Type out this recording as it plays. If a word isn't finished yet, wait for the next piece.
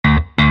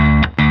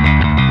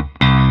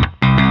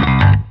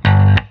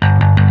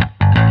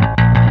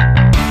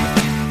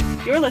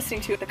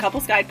listening to the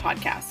Couples Guide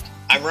podcast.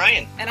 I'm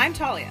Ryan. And I'm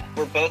Talia.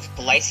 We're both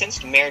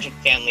licensed marriage and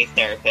family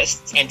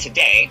therapists, and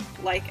today,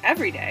 like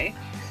every day,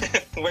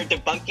 we're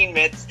debunking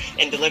myths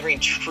and delivering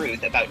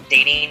truth about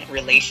dating,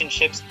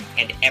 relationships,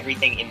 and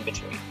everything in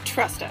between.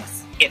 Trust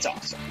us. It's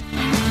awesome.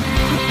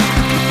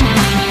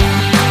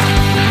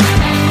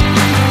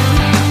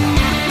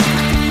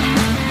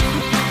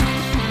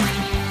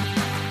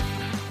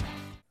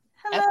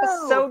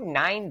 Hello. Episode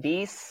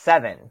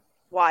 97.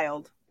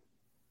 Wild.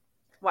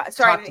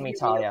 Sorry, Talk to me,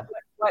 Talia.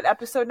 What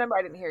episode number?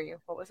 I didn't hear you.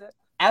 What was it?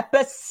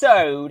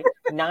 Episode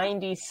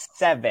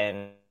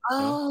 97.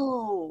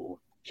 Oh.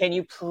 Can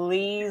you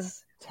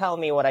please tell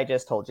me what I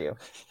just told you?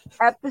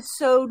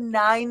 Episode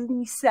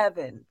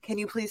 97. Can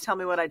you please tell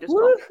me what I just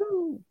told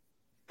you?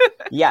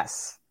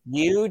 Yes.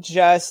 You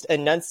just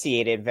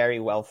enunciated very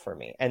well for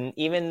me. And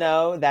even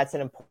though that's an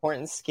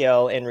important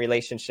skill in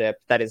relationship,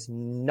 that is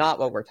not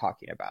what we're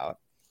talking about.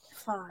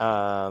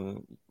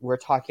 Fine. We're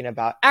talking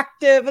about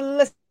active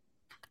listening.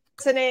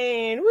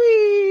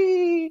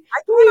 Whee!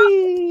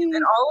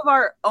 In all of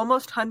our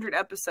almost 100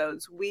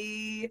 episodes,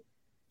 we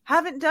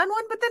haven't done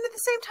one, but then at the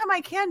same time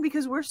I can,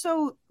 because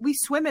we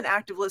swim in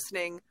active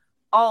listening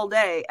all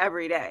day,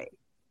 every day.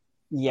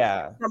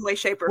 Yeah. Some way,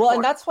 shape, or form. Well,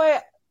 and that's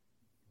why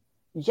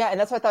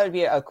I thought it would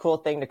be a cool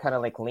thing to kind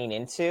of like lean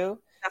into.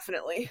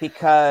 Definitely.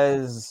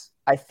 Because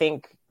I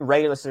think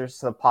regular listeners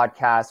to the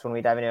podcast, when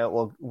we dive into it,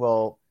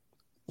 will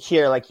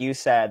hear, like you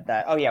said,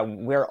 that, oh yeah,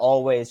 we're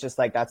always just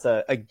like, that's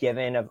a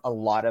given of a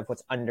lot of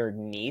what's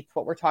underneath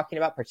what we're talking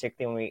about,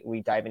 particularly when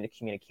we dive into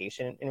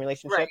communication in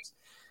relationships.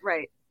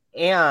 Right.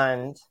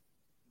 And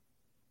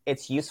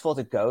it's useful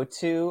to go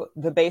to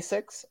the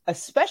basics,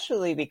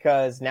 especially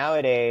because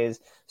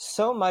nowadays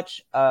so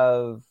much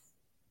of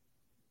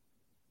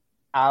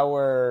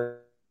our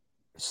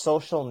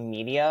social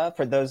media,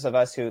 for those of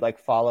us who like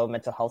follow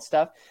mental health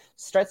stuff,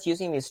 starts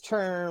using these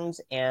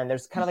terms, and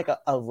there's kind of like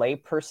a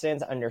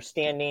layperson's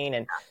understanding,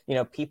 and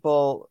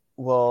people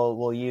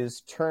will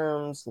use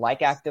terms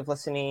like active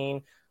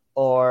listening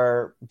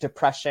or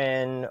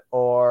depression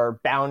or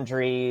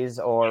boundaries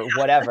or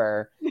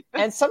whatever,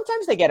 and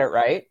sometimes they get it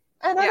right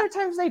and other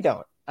times they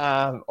don't,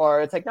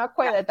 or it's like not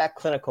quite at that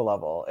clinical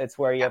level. It's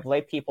where you have lay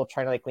people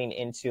trying to like lean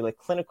into like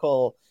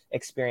clinical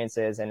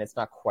experiences, and it's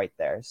not quite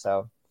there.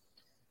 So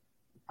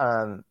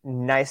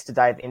nice to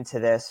dive into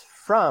this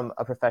from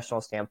a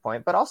professional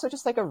standpoint, but also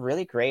just like a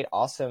really great,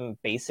 awesome,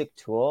 basic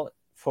tool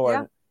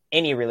for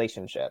any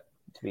relationship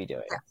to be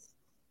doing.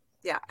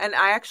 Yeah. And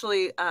I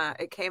actually,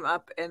 it came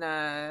up in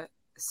a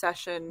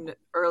session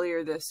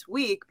earlier this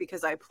week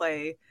because I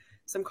play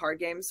some card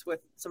games with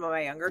some of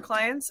my younger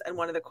clients. And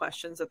one of the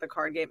questions that the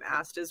card game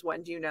asked is, how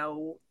do you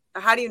know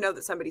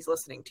that somebody's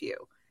listening to you?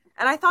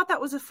 And I thought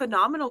that was a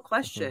phenomenal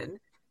question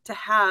to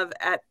have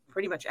at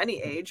pretty much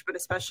any age, but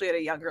especially at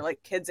a younger,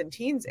 like kids and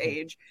teens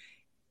age.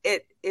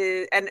 It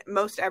is, and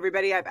most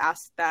everybody I've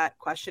asked that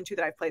question to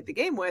that I've played the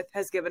game with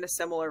has given a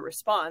similar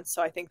response.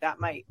 So I think that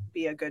might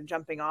be a good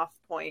jumping off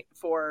point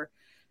for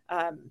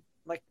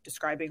like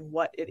describing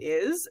what it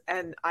is.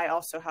 And I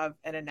also have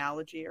an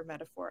analogy or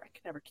metaphor. I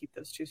can never keep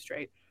those two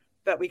straight,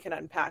 that we can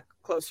unpack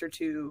closer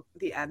to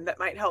the end that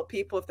might help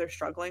people if they're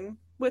struggling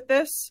with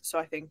this. So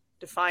I think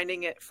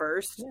defining it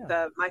first,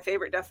 my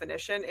favorite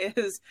definition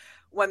is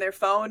when their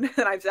phone,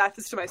 and I've asked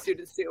this to my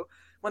students too,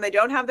 when they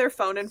don't have their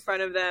phone in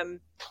front of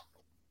them,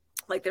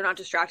 like they're not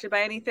distracted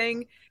by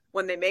anything,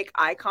 when they make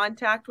eye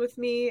contact with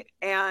me,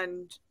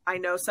 and I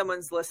know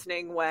someone's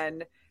listening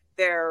when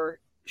they're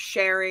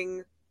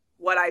sharing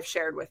what I've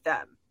shared with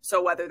them.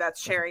 So whether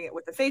that's sharing it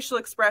with a facial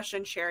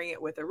expression, sharing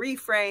it with a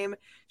reframe,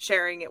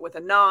 sharing it with a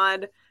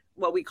nod,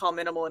 what we call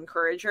minimal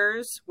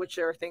encouragers, which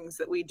are things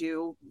that we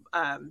do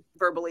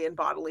verbally and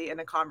bodily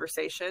in a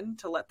conversation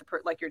to let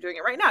like you're doing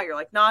it right now. You're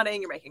like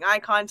nodding, you're making eye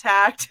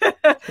contact. You're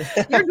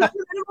doing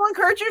minimal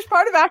encouragers,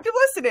 part of active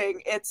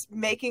listening. It's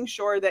making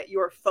sure that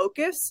your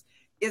focus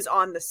is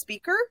on the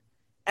speaker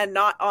and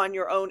not on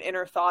your own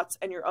inner thoughts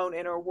and your own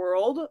inner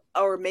world,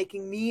 or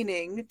making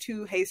meaning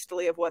too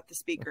hastily of what the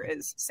speaker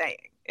is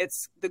saying.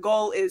 The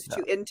goal is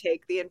to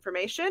intake the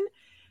information,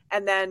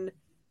 and then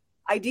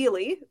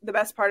ideally, the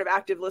best part of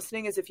active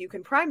listening is if you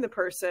can prime the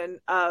person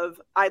of,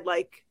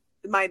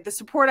 the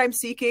support I'm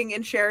seeking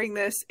in sharing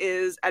this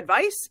is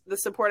advice. The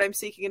support I'm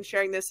seeking in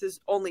sharing this is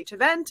only to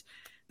vent.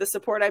 The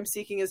support I'm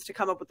seeking is to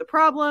come up with the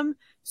problem.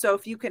 So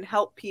if you can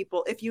help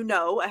people, if you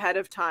know ahead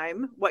of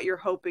time what you're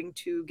hoping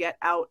to get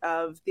out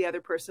of the other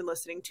person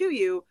listening to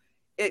you,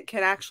 it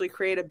can actually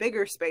create a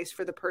bigger space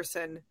for the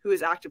person who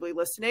is actively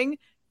listening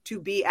to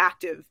be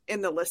active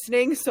in the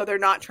listening. So they're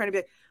not trying to be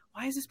like,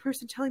 why is this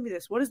person telling me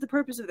this? What is the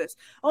purpose of this?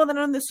 Oh, then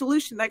on the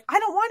solution, like, I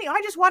don't want you.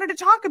 I just wanted to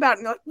talk about it.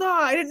 And they're like, no,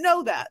 I didn't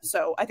know that.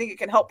 So I think it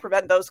can help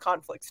prevent those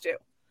conflicts too.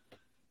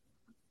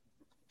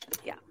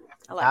 Yeah,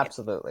 I like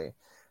Absolutely. It.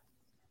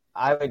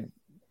 I would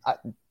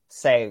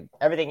say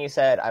everything you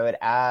said, I would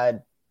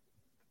add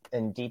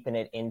and deepen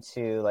it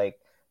into like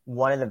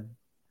one of the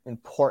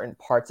important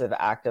parts of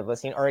active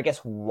listening, or I guess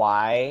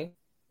why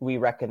we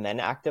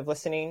recommend active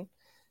listening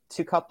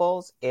to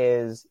couples,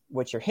 is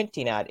what you're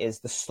hinting at is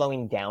the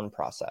slowing down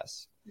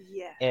process.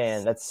 Yes.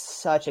 And that's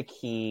such a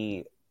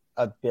key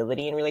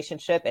ability in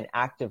relationship. And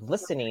active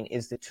listening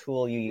is the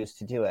tool you use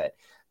to do it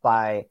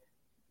by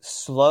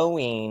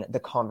slowing the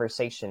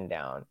conversation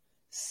down.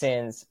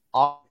 Since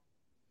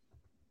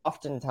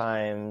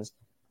oftentimes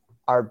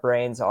our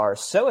brains are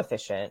so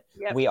efficient,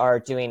 Yep. we are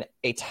doing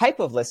a type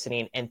of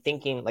listening and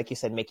thinking, like you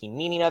said, making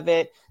meaning of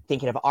it,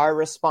 thinking of our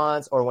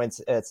response, or when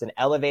it's an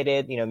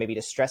elevated, maybe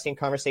distressing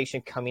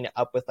conversation, coming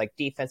up with like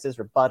defenses,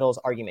 rebuttals,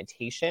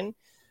 argumentation.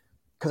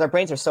 Because our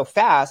brains are so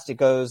fast, it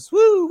goes,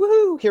 woo,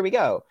 woohoo, here we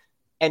go.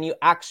 And you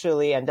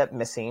actually end up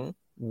missing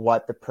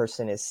what the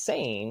person is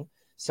saying.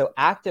 So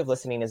active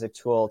listening is a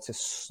tool to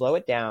slow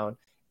it down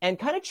and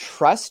kind of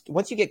trust,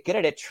 once you get good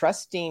at it,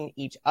 trusting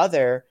each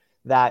other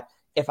that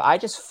if I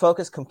just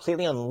focus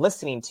completely on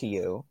listening to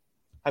you,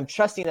 I'm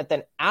trusting that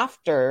then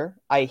after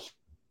I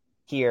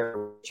hear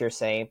what you're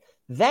saying,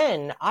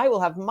 then I will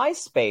have my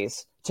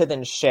space to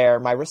then share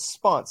my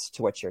response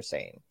to what you're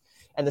saying.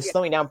 And the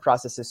slowing down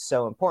process is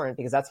so important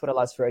because that's what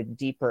allows for a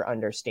deeper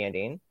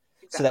understanding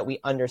so that we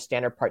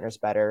understand our partners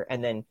better.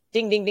 And then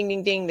ding, ding, ding,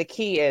 ding, ding. The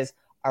key is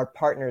our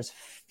partners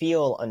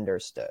feel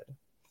understood.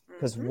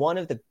 Because one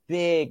of the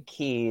big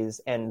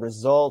keys and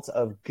results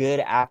of good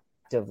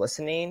active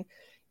listening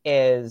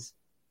is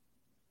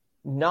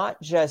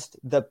not just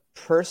the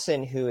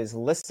person who is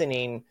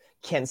listening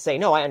can say,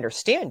 no, I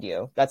understand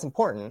you. That's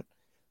important.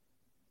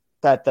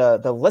 That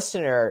the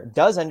listener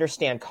does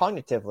understand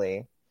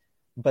cognitively.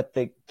 But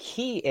the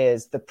key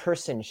is the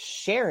person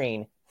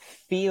sharing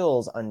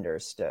feels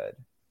understood.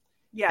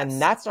 Yes.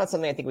 And that's not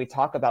something I think we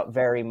talk about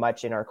very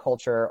much in our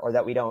culture, or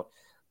that we don't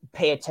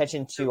pay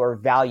attention to or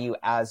value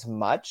as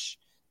much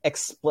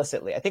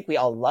explicitly. I think we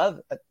all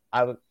love,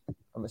 I'm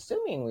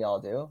assuming we all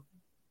do.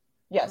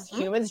 Yes,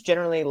 humans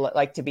generally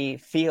like to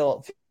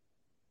feel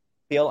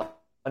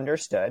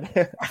understood.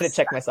 I had to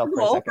check myself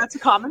for a second. That's a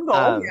common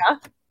goal, yeah.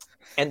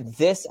 And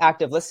this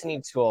active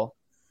listening tool,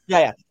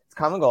 it's a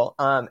common goal.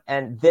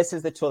 And this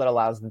is the tool that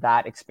allows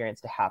that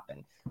experience to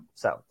happen.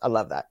 So I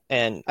love that.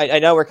 And I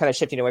know we're kind of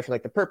shifting away from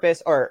like the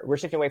purpose, or we're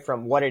shifting away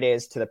from what it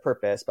is to the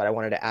purpose, but I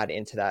wanted to add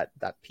into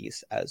that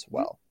piece as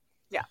well.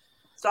 Yeah.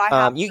 So I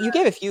have you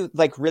gave a few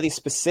like really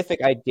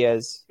specific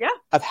ideas Yeah.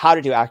 of how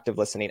to do active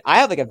listening. I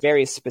have like a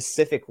very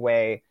specific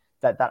way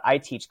that I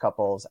teach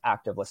couples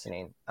active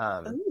listening.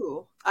 I'll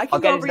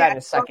get into that in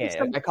a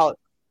second. I call it.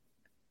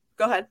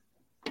 Go ahead.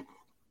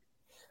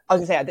 I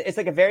was gonna say it's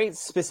like a very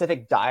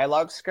specific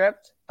dialogue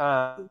script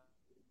that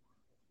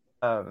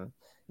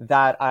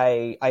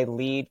I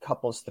lead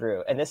couples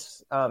through, and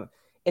this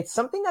it's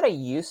something that I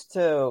used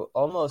to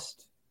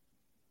almost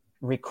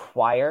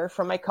require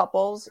from my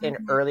couples in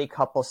early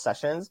couple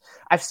sessions.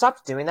 I've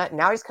stopped doing that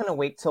now. I just kind of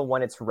wait till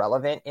when it's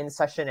relevant in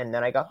session, and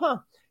then I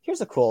go,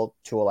 here's a cool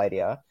tool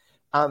idea.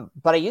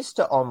 But I used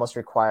to almost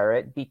require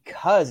it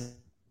because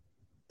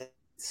it's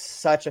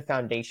such a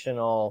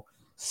foundational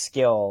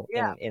skill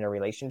in a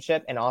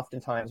relationship. And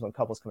oftentimes when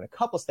couples come to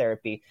couples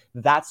therapy,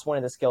 that's one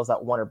of the skills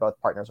that one or both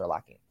partners are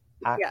lacking.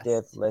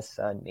 Active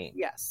listening.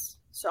 Yes.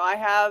 So I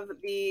have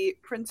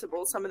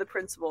some of the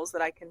principles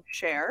that I can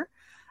share.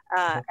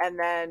 And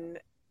then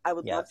I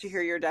would love to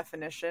hear your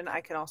definition.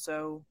 I can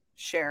also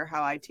share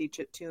how I teach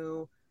it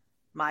to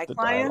my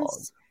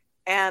clients.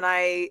 And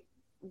I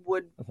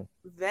would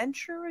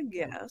venture a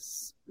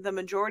guess the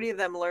majority of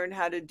them learn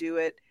how to do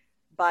it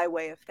by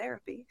way of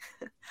therapy.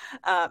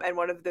 And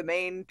one of the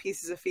main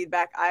pieces of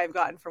feedback I've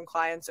gotten from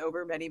clients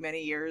over many,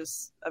 many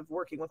years of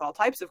working with all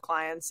types of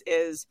clients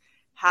is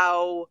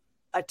how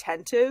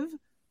attentive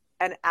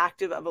and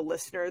active of a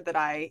listener that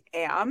I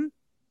am.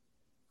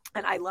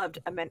 And I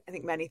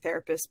think many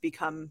therapists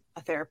become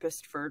a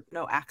therapist for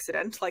no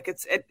accident. Like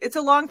it's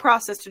a long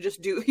process to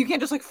just do. You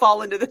can't just like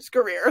fall into this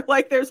career.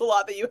 Like there's a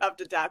lot that you have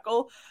to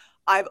tackle.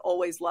 I've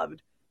always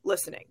loved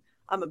listening.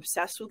 I'm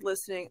obsessed with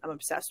listening. I'm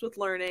obsessed with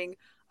learning.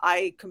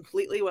 I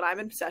completely, when I'm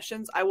in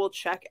sessions, I will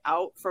check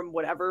out from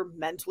whatever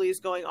mentally is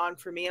going on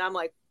for me. And I'm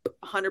like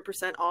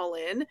 100% all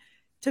in.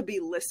 To be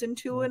listened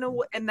to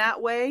in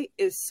that way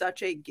is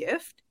such a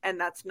gift. And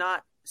that's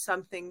not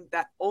something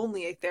that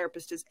only a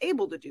therapist is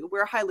able to do.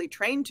 We're highly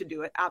trained to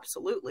do it.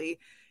 Absolutely.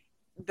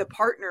 The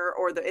partner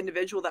or the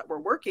individual that we're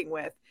working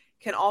with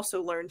can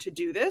also learn to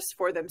do this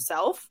for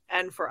themselves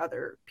and for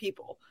other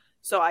people.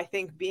 So I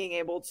think being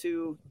able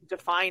to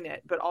define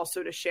it, but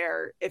also to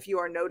share, if you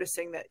are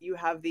noticing that you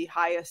have the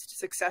highest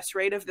success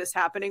rate of this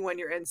happening when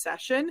you're in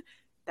session,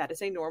 that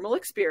is a normal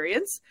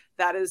experience.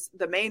 That is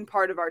the main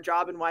part of our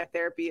job and why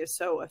therapy is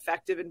so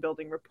effective in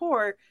building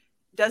rapport.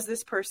 Does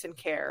this person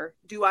care?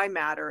 Do I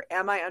matter?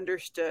 Am I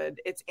understood?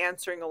 It's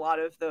answering a lot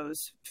of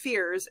those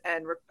fears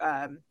and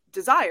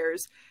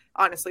desires,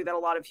 honestly, that a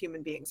lot of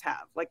human beings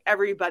have. Like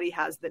everybody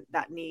has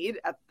that need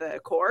at the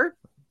core.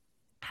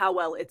 How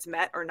well it's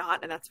met or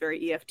not, and that's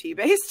very EFT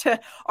based.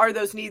 Are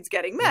those needs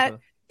getting met?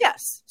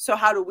 Yes. So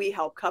how do we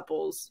help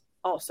couples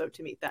also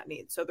to meet that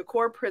need? So the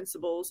core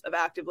principles of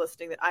active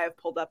listening that I have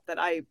pulled up that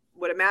I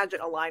would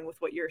imagine align with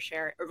what you're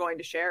sharing or going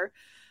to share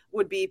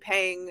would be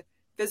paying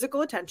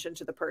physical attention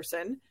to the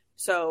person.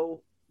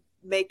 So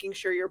making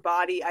sure your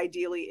body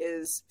ideally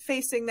is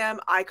facing them,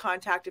 eye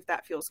contact if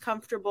that feels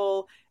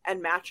comfortable,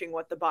 and matching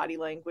what the body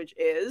language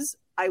is.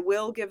 I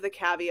will give the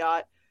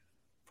caveat,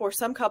 for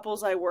some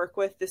couples I work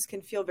with, this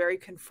can feel very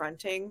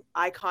confronting.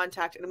 Eye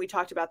contact, and we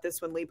talked about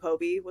this when Lee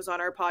Povey was on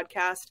our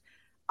podcast.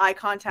 Eye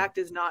contact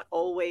is not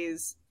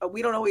always,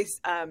 we don't always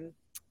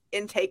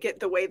intake it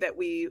the way that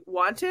we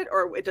want it,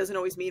 or it doesn't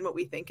always mean what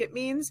we think it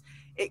means.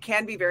 It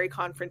can be very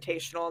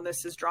confrontational, and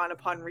this is drawn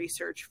upon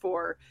research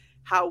for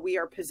how we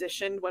are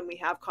positioned when we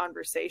have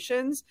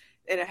conversations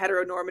in a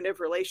heteronormative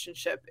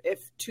relationship.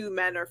 If two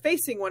men are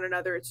facing one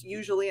another, it's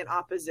usually in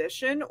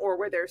opposition or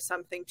where there's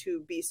something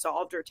to be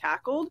solved or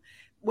tackled.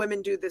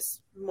 Women do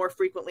this more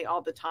frequently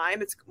all the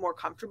time. It's more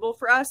comfortable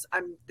for us.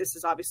 This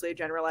is obviously a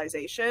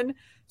generalization.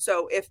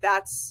 So if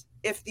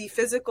the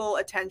physical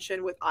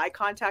attention with eye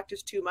contact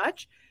is too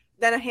much,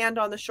 then a hand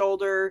on the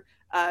shoulder,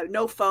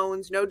 no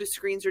phones, no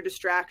screens or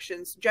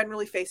distractions,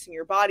 generally facing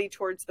your body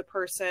towards the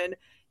person.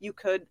 You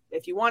could,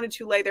 if you wanted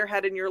to, lay their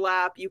head in your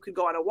lap. You could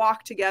go on a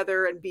walk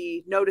together and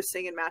be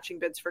noticing and matching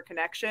bids for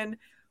connection.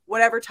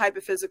 Whatever type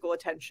of physical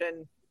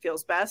attention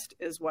feels best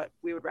is what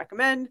we would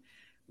recommend.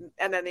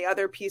 And then the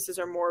other pieces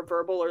are more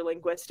verbal or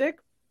linguistic.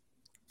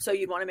 So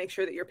you'd want to make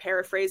sure that you're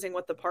paraphrasing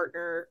what the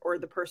partner or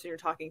the person you're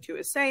talking to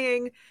is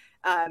saying,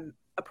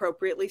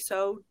 appropriately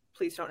so.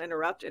 Please don't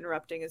interrupt.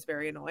 Interrupting is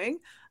very annoying.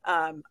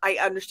 I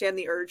understand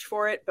the urge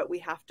for it, but we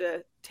have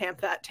to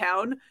tamp that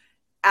down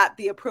at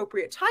the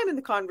appropriate time in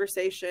the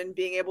conversation,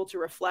 being able to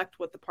reflect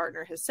what the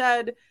partner has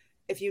said.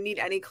 If you need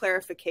any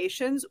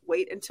clarifications,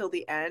 wait until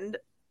the end.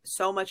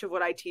 So much of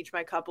what I teach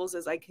my couples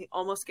is I can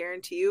almost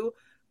guarantee you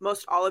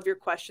most all of your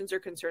questions or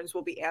concerns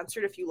will be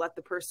answered if you let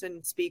the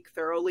person speak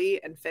thoroughly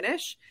and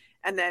finish,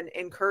 and then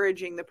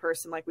encouraging the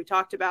person, like we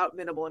talked about,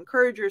 minimal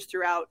encouragers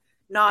throughout,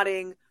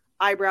 nodding,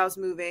 eyebrows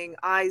moving,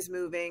 eyes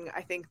moving.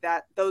 I think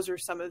that those are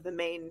some of the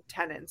main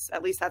tenets.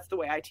 At least that's the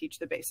way I teach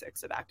the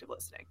basics of active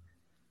listening.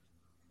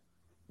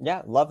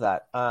 Yeah, love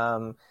that.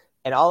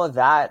 And all of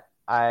that,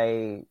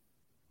 I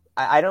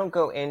don't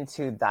go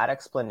into that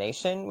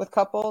explanation with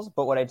couples,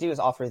 but what I do is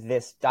offer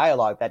this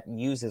dialogue that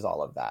uses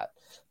all of that.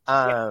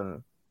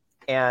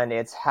 And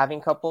it's having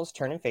couples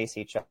turn and face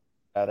each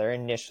other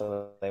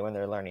initially when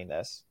they're learning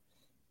this,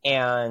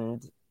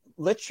 and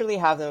literally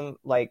have them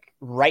like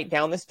write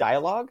down this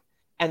dialogue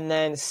and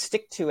then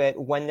stick to it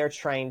when they're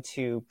trying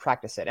to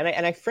practice it.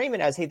 And I frame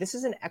it as, hey, this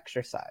is an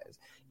exercise.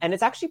 And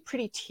it's actually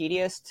pretty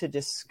tedious to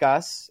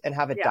discuss and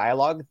have a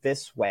dialogue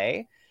this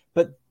way,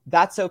 but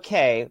that's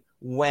okay.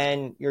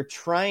 When you're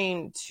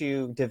trying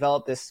to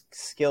develop this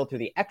skill through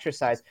the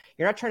exercise,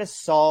 you're not trying to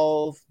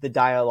solve the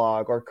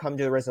dialogue or come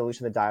to a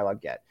resolution of the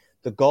dialogue yet.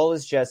 The goal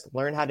is just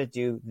learn how to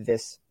do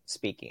this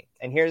speaking.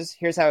 And here's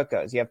how it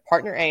goes. You have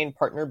partner A and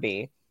partner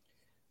B.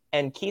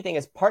 And key thing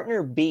is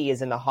partner B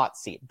is in the hot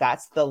seat.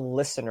 That's the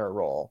listener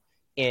role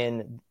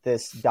in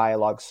this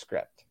dialogue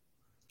script.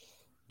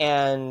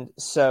 And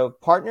so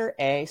partner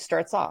A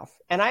starts off.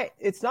 And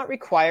it's not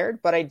required,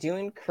 but I do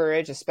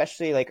encourage,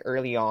 especially like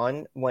early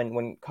on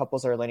when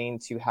couples are learning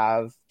to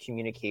have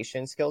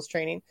communication skills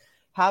training,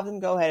 have them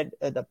go ahead,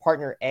 the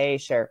partner A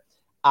share,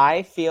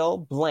 I feel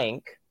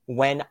blank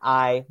when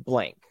I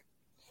blank.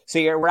 So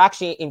we're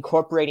actually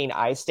incorporating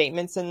I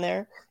statements in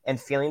there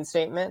and feeling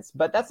statements,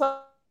 but that's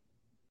not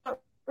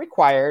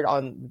required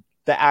on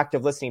the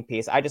active listening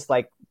piece. I just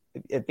like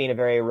it being a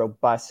very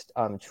robust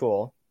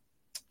tool.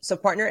 So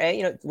partner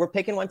A, we're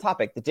picking one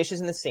topic, the dishes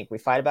in the sink. We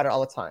fight about it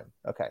all the time.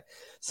 Okay.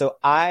 So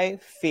I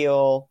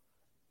feel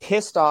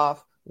pissed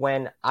off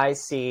when I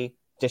see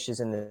dishes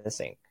in the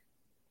sink.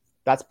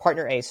 That's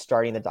partner A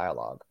starting the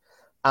dialogue.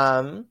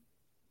 Partner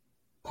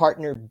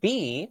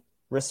B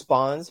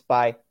responds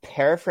by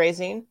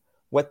paraphrasing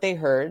what they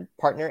heard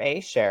partner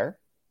A share,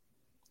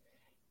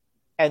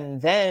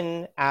 and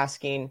then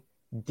asking,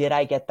 did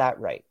I get that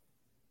right?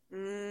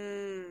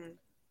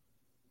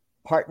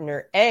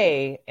 Partner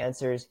A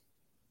answers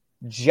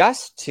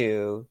just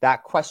to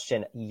that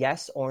question,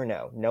 yes or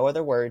no. No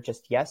other word,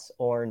 just yes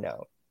or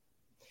no.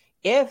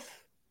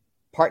 If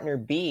partner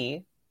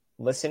B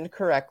listened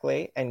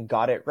correctly and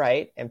got it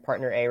right, and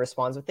partner A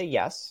responds with a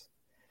yes,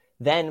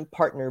 then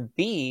partner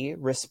B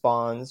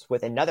responds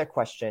with another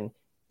question,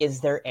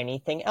 is there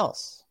anything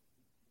else?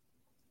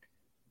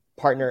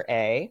 Partner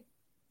A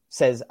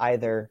says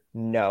either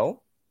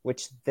no,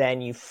 which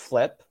then you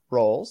flip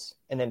roles,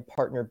 and then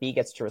partner B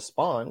gets to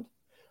respond,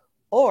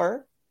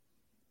 or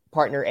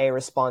partner A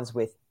responds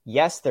with,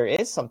 yes, there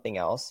is something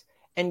else,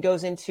 and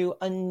goes into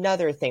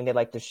another thing they'd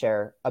like to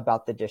share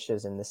about the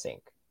dishes in the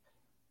sink.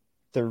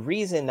 The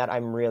reason that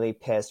I'm really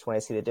pissed when I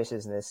see the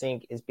dishes in the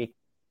sink is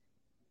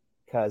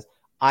because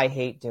I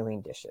hate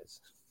doing dishes.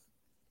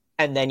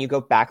 And then you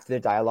go back to the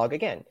dialogue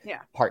again. Yeah.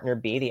 Partner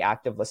B, the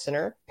active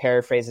listener,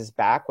 paraphrases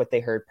back what they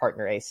heard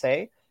partner A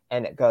say,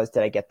 and it goes,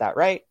 did I get that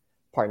right?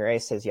 Partner A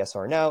says yes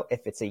or no.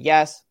 If it's a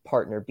yes,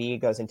 partner B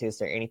goes into, is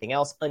there anything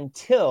else?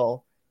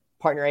 Until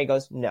partner A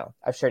goes, no,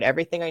 I've shared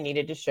everything I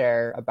needed to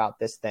share about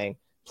this thing.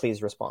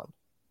 Please respond.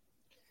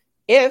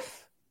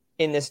 If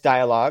in this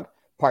dialogue,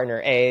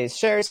 Partner A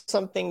shares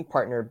something,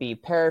 partner B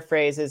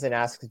paraphrases and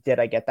asks, did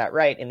I get that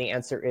right? And the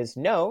answer is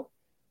no.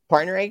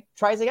 Partner A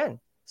tries again.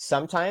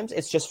 Sometimes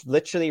it's just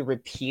literally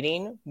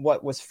repeating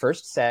what was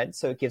first said,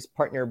 so it gives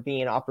partner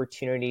B an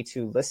opportunity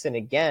to listen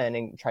again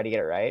and try to get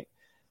it right.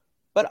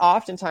 But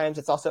oftentimes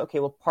it's also, okay,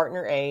 well,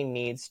 partner A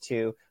needs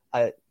to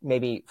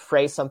maybe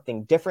phrase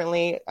something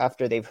differently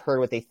after they've heard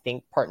what they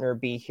think partner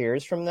B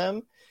hears from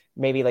them.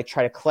 Maybe like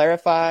try to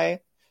clarify.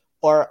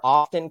 Or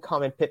often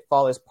common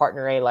pitfall is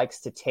partner A likes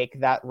to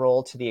take that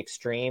role to the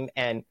extreme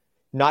and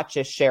not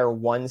just share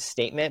one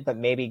statement, but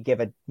maybe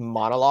give a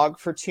monologue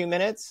for 2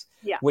 minutes,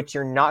 which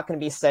you're not going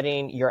to be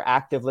setting your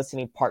active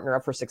listening partner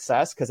up for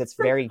success because it's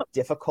very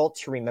difficult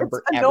to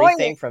remember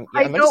everything from,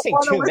 I'm just saying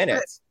 2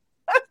 minutes.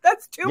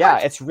 That's too much. Yeah,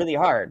 it's really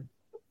hard.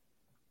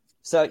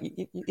 So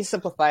you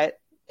simplify it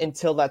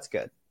until that's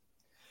good.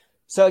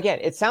 So again,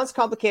 it sounds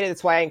complicated.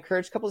 That's why I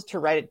encourage couples to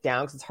write it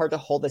down because it's hard to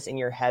hold this in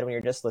your head when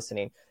you're just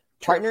listening.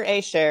 Partner A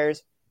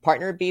shares,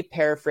 partner B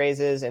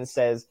paraphrases and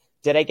says,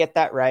 did I get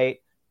that right?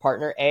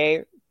 Partner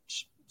A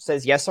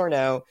says yes or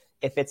no.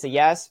 If it's a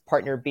yes,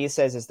 partner B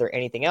says, is there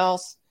anything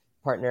else?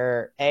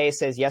 Partner A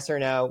says yes or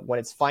no. When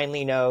it's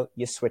finally no,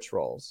 you switch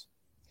roles.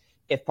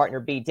 If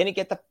partner B didn't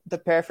get the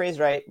paraphrase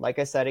right, like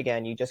I said,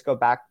 again, you just go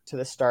back to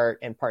the start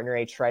and partner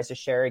A tries to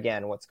share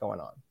again what's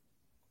going on.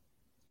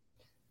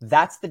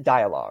 That's the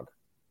dialogue.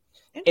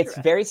 It's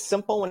very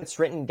simple when it's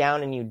written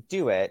down and you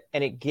do it,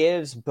 and it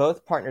gives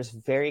both partners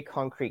very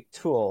concrete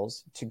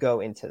tools to go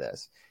into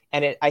this.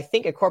 And it, I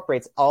think,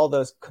 incorporates all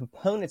those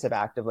components of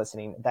active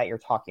listening that you're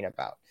talking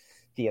about.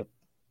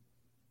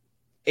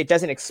 It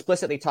doesn't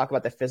explicitly talk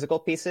about the physical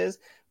pieces,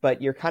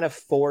 but you're kind of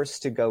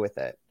forced to go with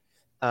it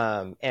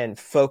and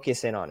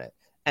focus in on it.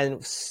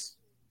 And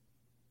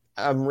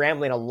I'm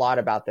rambling a lot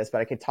about this,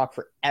 but I could talk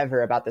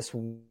forever about this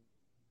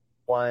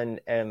one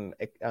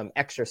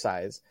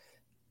exercise.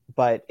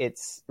 But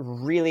it's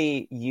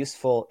really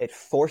useful. It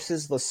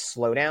forces the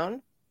slowdown.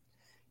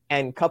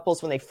 And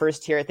couples, when they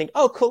first hear it, think,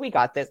 oh, cool, we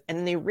got this. And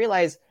then they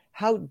realize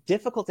how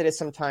difficult it is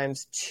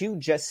sometimes to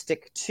just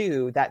stick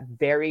to that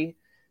very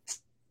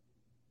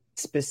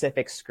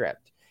specific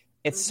script.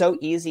 It's so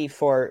easy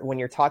for when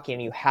you're talking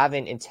and you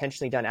haven't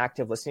intentionally done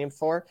active listening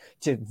before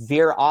to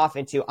veer off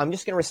into, I'm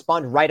just going to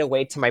respond right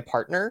away to my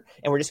partner.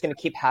 And we're just going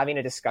to keep having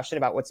a discussion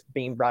about what's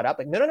being brought up.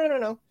 Like,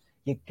 no.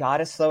 You got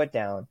to slow it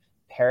down.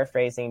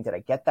 Paraphrasing, did I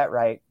get that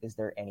right? Is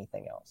there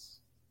anything else?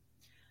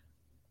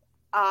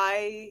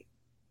 I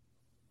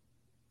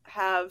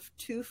have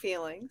two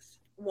feelings.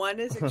 One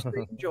is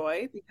extreme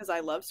joy because I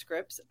love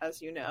scripts, as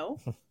you know.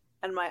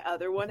 And my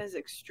other one is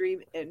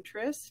extreme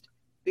interest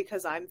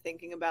because I'm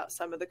thinking about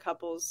some of the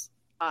couples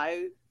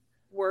I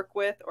work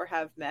with or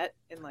have met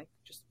in like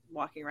just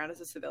walking around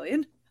as a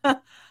civilian.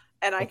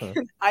 And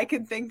I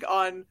can think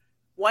on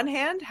one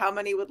hand how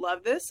many would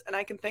love this, and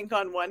I can think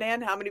on one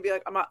hand how many be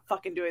like, I'm not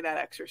fucking doing that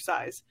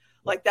exercise.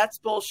 Like, that's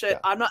bullshit.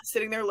 I'm not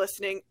sitting there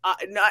listening.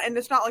 And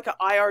it's not like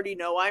I already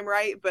know I'm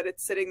right, but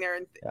it's sitting there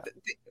and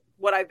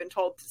what I've been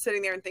told,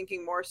 sitting there and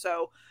thinking more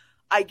so,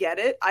 I get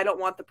it. I don't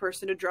want the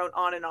person to drone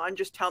on and on.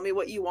 Just tell me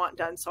what you want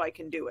done so I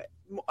can do it.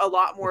 A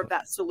lot more of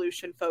that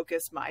solution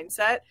focused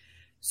mindset.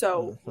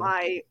 So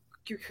my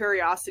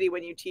curiosity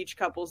when you teach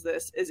couples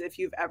this is if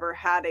you've ever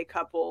had a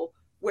couple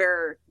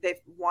where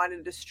they've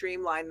wanted to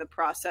streamline the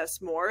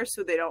process more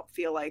so they don't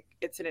feel like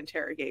it's an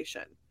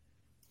interrogation.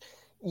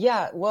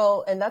 Yeah,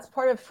 well, and that's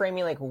part of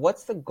framing, like,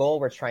 what's the goal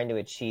we're trying to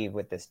achieve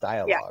with this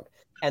dialogue?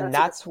 And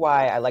that's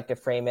why I like to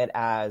frame it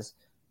as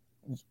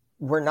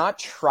we're not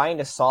trying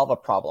to solve a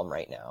problem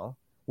right now.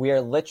 We are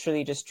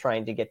literally just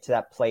trying to get to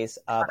that place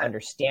of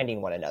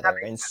understanding one another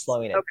and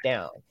slowing it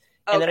down.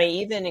 And then I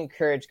even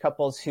encourage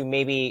couples who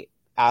maybe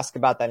ask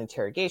about that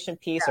interrogation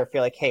piece or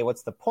feel like, hey,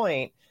 what's the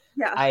point?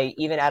 I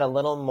even add a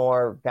little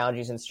more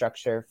boundaries and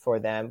structure for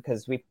them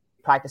because we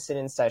practice it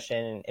in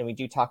session and we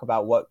do talk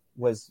about what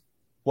was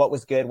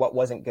good, what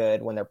wasn't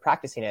good when they're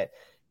practicing it.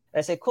 And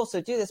I say, cool, so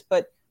do this,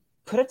 but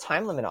put a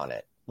time limit on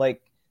it.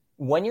 Like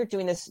when you're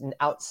doing this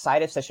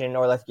outside of session,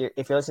 or if you're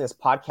listening to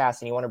this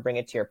podcast and you want to bring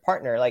it to your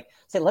partner, like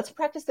say, let's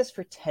practice this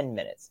for 10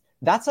 minutes.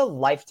 That's a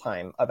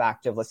lifetime of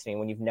active listening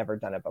when you've never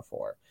done it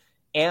before.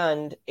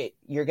 And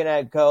you're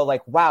going to go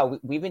like, wow,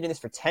 we've been doing this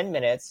for 10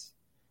 minutes.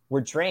 We're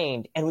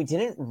drained and we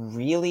didn't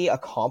really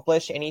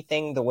accomplish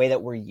anything the way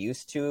that we're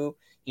used to,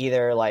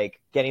 either like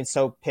getting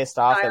so pissed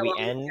off that we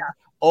end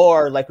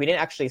or like we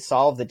didn't actually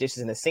solve the dishes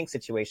in the sink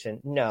situation.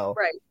 No,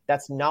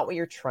 that's not what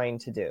you're trying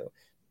to do.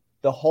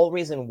 The whole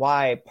reason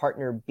why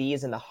partner B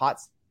is in the hot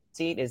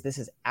seat is this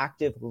is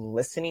active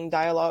listening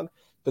dialogue.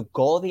 The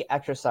goal of the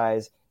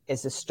exercise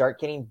is to start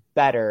getting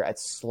better at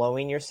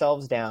slowing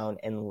yourselves down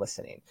and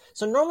listening.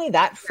 So normally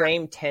that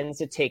frame tends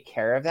to take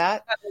care of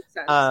that. That makes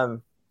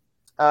sense.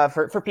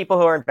 For people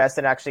who are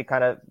invested, actually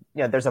kind of,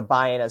 there's a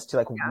buy-in as to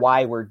like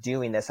why we're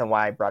doing this and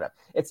why I brought up.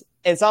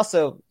 It's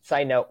also,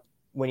 side note,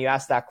 when you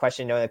ask that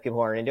question, knowing that people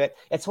aren't into it,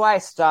 it's why I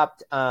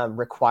stopped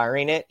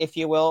requiring it, if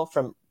you will,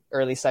 from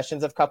early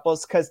sessions of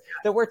couples, because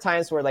there were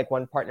times where like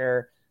one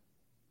partner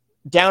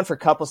down for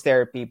couples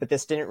therapy, but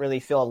this didn't really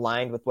feel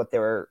aligned with what they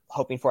were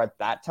hoping for at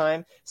that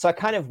time. So I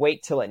kind of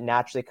wait till it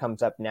naturally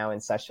comes up now in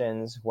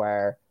sessions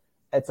where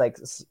it's like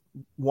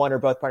one or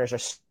both partners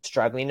are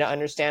struggling to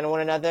understand one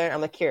another.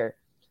 I'm like, here,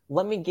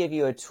 let me give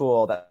you a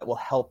tool that will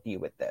help you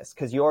with this,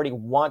 because you already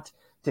want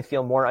to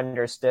feel more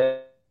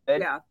understood.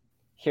 Yeah.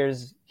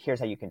 Here's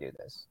how you can do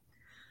this.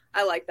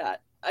 I like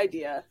that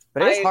idea.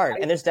 But it is hard,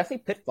 and there's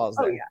definitely pitfalls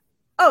there. Yeah.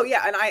 Oh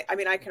yeah, and I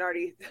mean, I can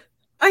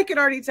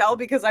already tell,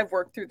 because I've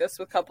worked through this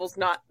with couples,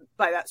 not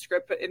by that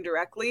script, but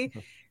indirectly. Mm-hmm.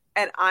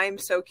 And I'm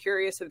so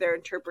curious of their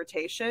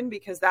interpretation,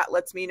 because that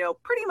lets me know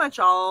pretty much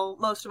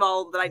most of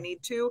all that I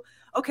need to.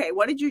 Okay,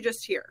 what did you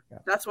just hear? Yeah.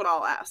 That's what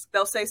I'll ask.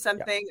 They'll say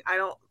something.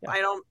 Yeah.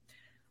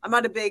 I'm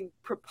not a big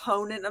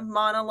proponent of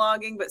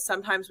monologuing, but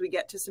sometimes we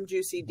get to some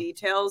juicy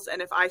details.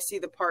 And if I see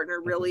the partner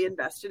really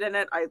invested in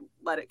it, I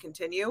let it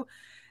continue.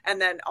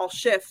 And then I'll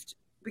shift,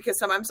 because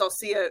sometimes I'll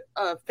see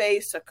a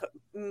face,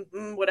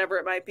 whatever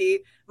it might be.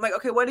 I'm like,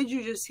 okay, what did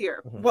you just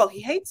hear? Mm-hmm. Well, he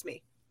hates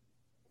me.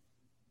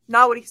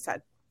 Not what he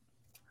said.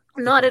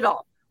 Not at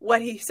all.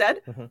 What he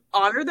said,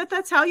 honor that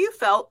that's how you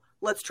felt.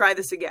 Let's try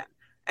this again.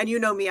 And you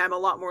know me, I'm a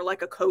lot more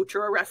like a coach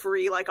or a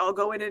referee. Like, I'll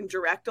go in and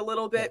direct a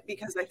little bit,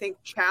 because I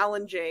think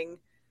challenging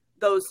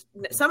those,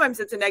 sometimes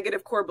it's a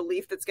negative core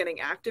belief that's getting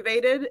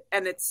activated,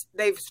 and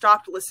they've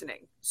stopped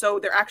listening. So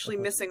they're actually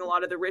missing a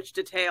lot of the rich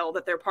detail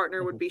that their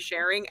partner would be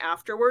sharing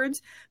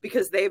afterwards,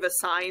 because they've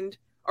assigned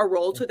a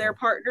role to their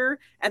partner,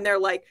 and they're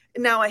like,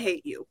 now I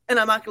hate you, and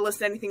I'm not going to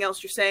listen to anything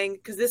else you're saying,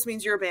 because this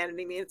means you're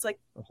abandoning me. And it's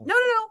like, no,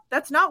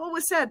 that's not what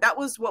was said. That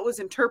was what was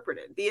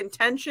interpreted. The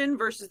intention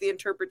versus the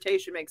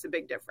interpretation makes a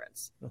big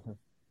difference.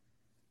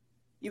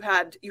 You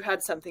had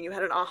something, you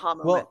had an aha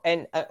moment. Well,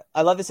 and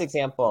I love this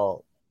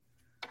example.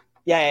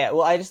 Yeah.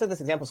 Well, I just love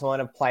this example, so I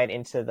want to apply it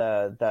into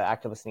the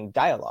active listening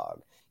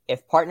dialogue.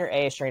 If partner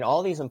A is sharing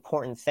all these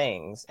important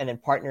things, and then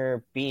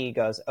partner B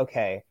goes,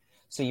 okay,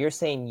 so you're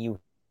saying you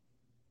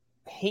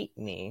hate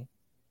me,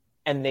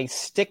 and they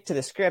stick to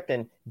the script,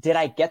 and did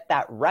I get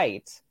that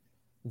right?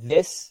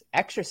 This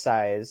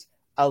exercise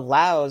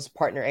allows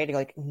partner A to go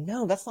like,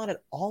 no, that's not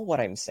at all what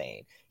I'm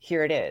saying.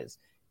 Here it is.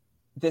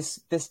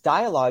 This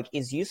dialogue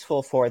is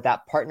useful for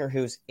that partner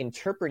who's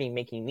interpreting,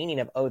 making meaning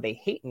of, oh, they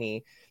hate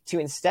me, to,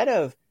 instead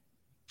of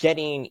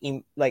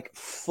getting like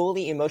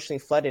fully emotionally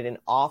flooded and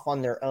off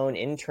on their own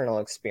internal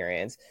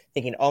experience,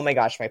 thinking, oh my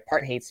gosh, my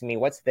partner hates me,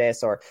 what's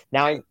this? Or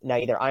now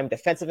either I'm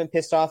defensive and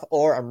pissed off,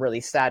 or I'm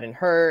really sad and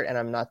hurt and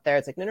I'm not there.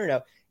 It's like,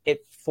 no.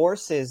 It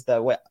forces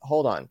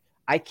hold on.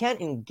 I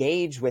can't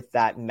engage with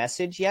that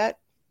message yet,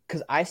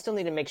 because I still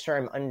need to make sure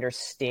I'm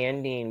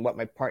understanding what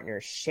my partner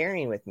is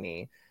sharing with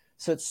me.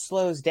 So it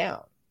slows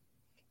down.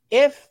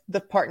 If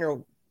the partner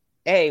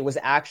A was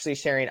actually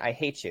sharing, I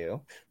hate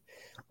you,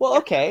 well,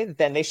 okay,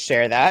 then they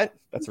share that.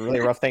 That's a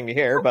really rough thing to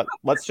hear, but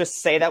let's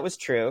just say that was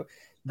true.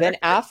 Then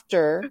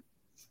after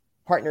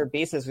partner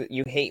B says,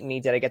 you hate me,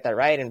 did I get that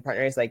right? And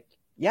partner A is like,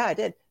 yeah, I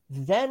did.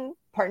 Then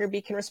partner B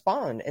can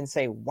respond and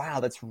say, wow,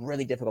 that's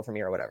really difficult for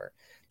me, or whatever.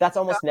 That's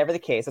almost never the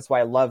case. That's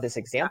why I love this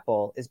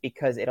example, is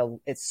because it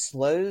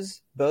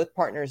slows both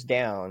partners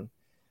down,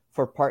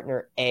 for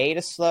partner A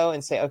to slow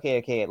and say,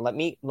 okay, let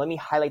me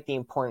highlight the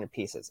important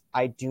pieces.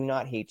 I do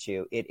not hate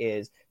you.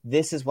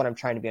 This is what I'm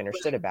trying to be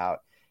understood about.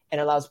 And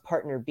allows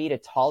partner B to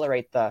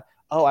tolerate I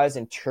was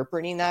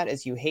interpreting that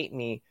as you hate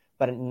me,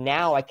 but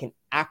now I can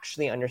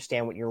actually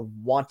understand what you're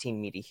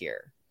wanting me to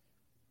hear.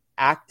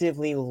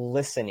 Actively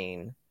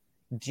listening,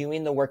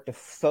 doing the work to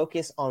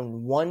focus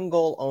on one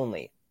goal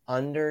only,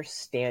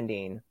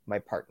 understanding my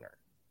partner.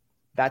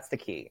 That's the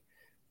key.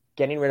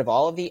 Getting rid of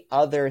all of the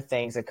other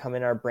things that come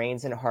in our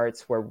brains and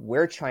hearts, where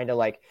we're trying to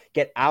like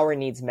get our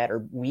needs met,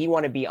 or we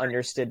want to be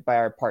understood by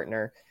our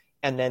partner.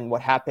 And then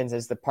what happens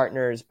is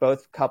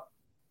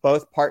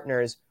both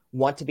partners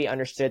want to be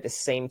understood at the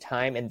same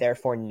time, and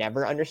therefore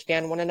never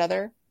understand one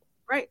another.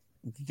 Right.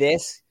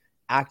 This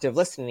active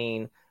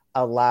listening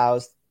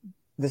dialogue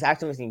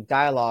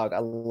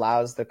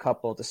allows the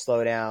couple to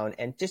slow down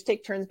and just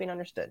take turns being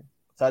understood.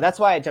 So that's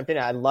why I jumped in.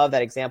 I love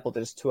that example,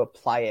 just to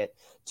apply it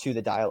to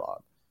the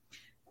dialogue.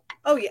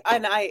 Oh yeah,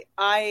 and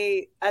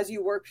I as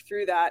you worked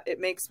through that, it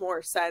makes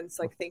more sense,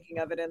 like thinking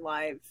of it in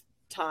live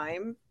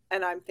time.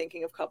 And I'm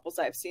thinking of couples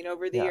I've seen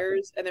over the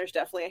years, and there's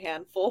definitely a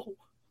handful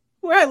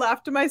where I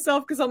laugh to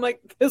myself, because I'm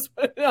like, this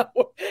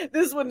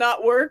would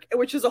not work,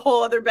 which is a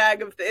whole other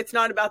bag of, it's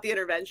not about the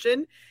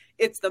intervention.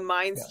 It's the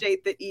mind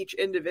state that each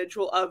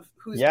individual of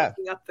who's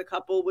picking up the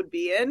couple would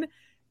be in,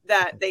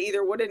 that they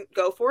either wouldn't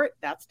go for it.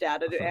 That's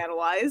data to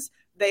analyze.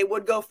 They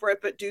would go for it,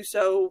 but do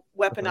so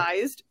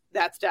weaponized.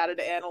 That's data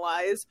to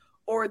analyze.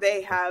 Or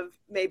they have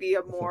maybe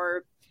a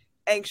more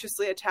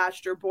anxiously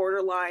attached or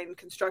borderline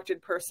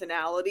constructed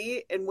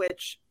personality, in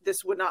which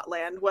this would not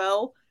land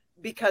well,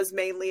 because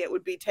mainly it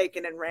would be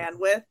taken and ran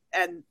with,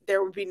 and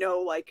there would be no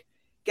like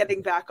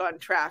getting back on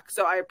track.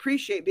 So I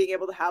appreciate being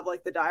able to have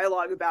like the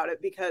dialogue about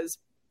it, because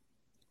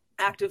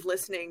active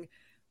listening,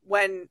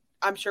 when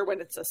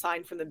it's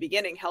assigned from the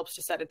beginning, helps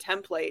to set a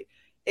template.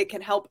 it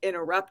can help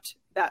interrupt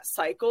that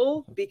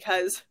cycle.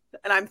 Because,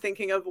 and I'm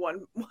thinking of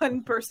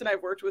one person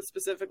I've worked with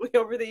specifically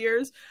over the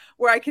years,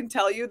 where I can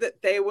tell you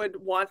that they would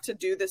want to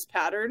do this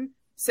pattern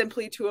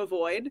simply to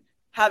avoid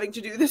having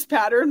to do this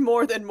pattern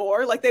more than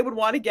more. Like they would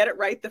want to get it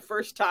right the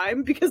first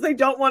time because they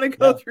don't want to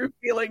go through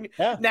feeling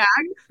nagged.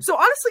 So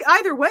honestly,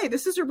 either way,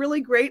 this is a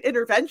really great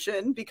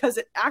intervention because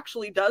it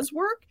actually does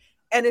work.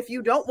 And if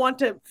you don't want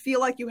to feel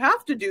like you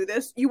have to do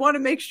this, you want to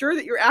make sure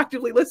that you're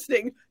actively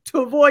listening to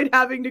avoid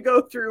having to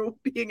go through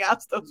being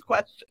asked those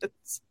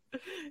questions.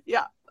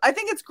 Yeah, I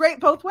think it's great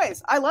both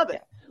ways. I love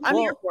it. I'm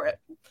here for it.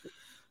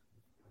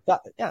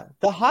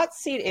 The hot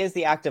seat is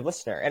the active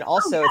listener. And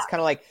also it's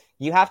kind of like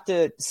you have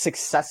to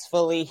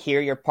successfully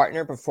hear your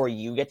partner before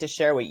you get to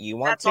share what you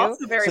want to.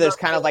 So there's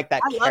kind of like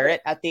that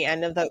carrot at the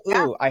end of the,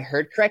 ooh, I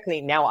heard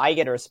correctly. Now I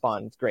get to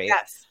respond. It's great.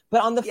 Yes.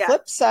 But on the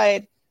flip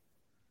side,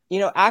 you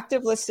know,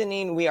 active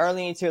listening, we are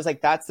leaning to is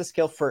like, that's the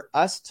skill for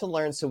us to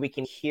learn so we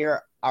can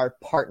hear our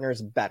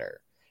partners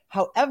better.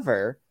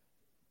 However,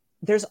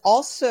 there's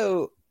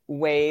also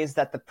ways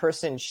that the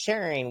person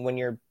sharing, when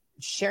you're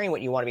sharing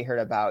what you want to be heard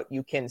about,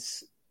 you can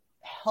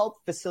help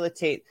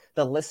facilitate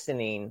the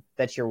listening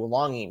that you're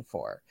longing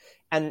for.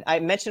 And I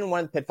mentioned one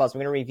of the pitfalls. I'm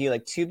going to review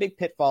like 2 big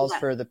pitfalls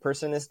for the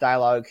person in this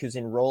dialogue who's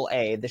in role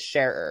A, the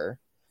sharer,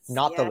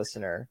 not the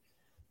listener.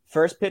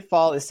 First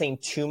pitfall is saying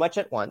too much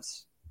at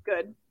once.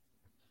 Good.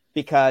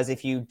 Because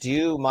if you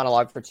do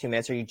monologue for 2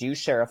 minutes or you do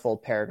share a full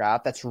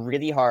paragraph, that's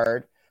really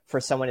hard for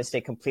someone to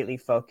stay completely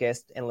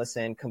focused and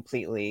listen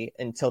completely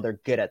until they're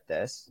good at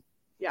this.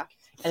 Yeah.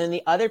 And then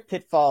the other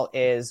pitfall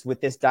is with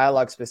this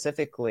dialogue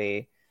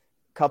specifically,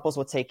 couples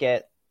will take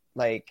it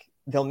like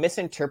they'll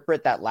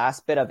misinterpret that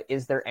last bit of,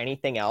 is there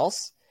anything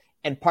else?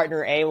 And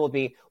partner A will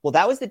be, well,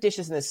 that was the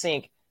dishes in the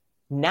sink.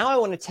 Now I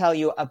want to tell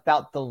you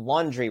about the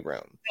laundry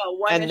room.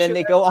 And then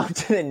they go on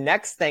to the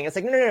next thing. It's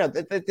like, no.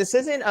 This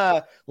isn't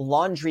a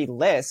laundry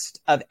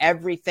list of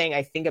everything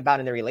I think about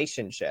in the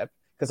relationship.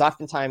 Because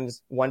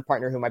oftentimes one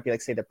partner who might be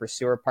like, say, the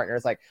pursuer partner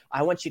is like,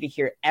 I want you to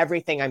hear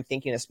everything I'm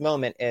thinking this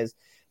moment is,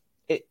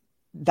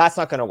 that's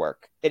not going to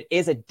work. It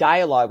is a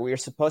dialogue where you're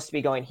supposed to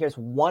be going, here's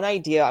one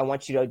idea I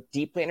want you to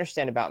deeply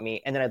understand about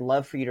me, and then I'd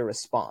love for you to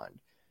respond.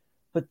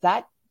 But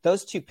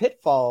those 2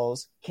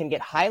 pitfalls can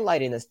get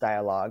highlighted in this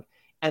dialogue.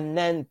 And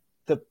then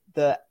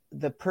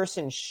the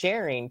person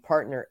sharing,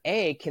 partner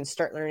A, can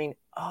start learning,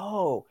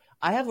 oh,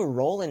 I have a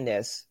role in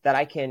this that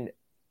I can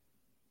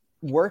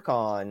work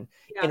on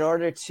in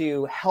order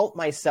to help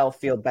myself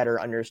feel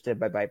better understood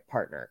by my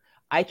partner.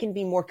 I can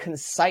be more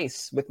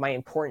concise with my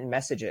important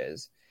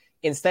messages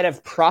instead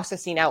of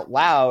processing out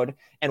loud.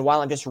 And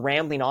while I'm just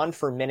rambling on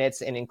for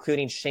minutes and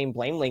including shame,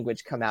 blame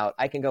language come out,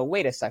 I can go,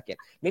 wait a second,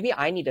 maybe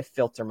I need to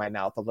filter my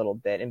mouth a little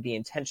bit and be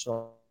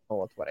intentional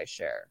with what I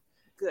share.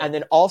 Good. And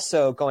then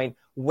also going,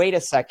 wait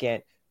a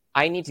second,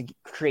 I need to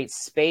create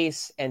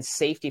space and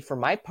safety for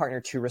my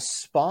partner to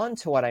respond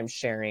to what I'm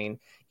sharing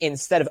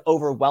instead of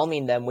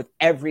overwhelming them with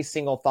every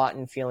single thought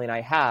and feeling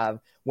I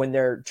have when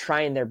they're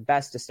trying their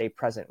best to stay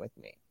present with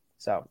me.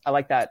 So I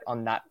like that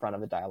on that front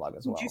of the dialogue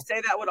as well. Would you say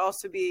that would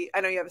also be,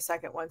 I know you have a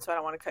second one, so I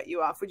don't want to cut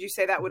you off. Would you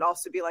say that would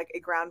also be like a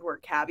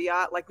groundwork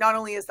caveat? Like not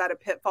only is that a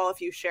pitfall if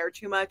you share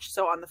too much,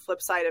 so on the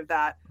flip side of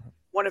that,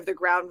 one of the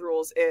ground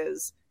rules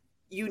is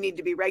you need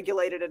to be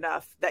regulated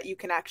enough that you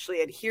can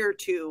actually adhere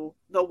to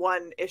the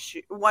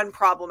one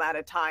problem at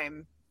a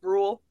time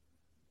rule?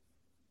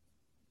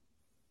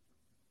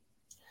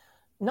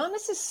 Not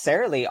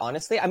necessarily,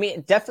 honestly. I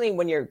mean, definitely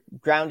when you're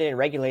grounded and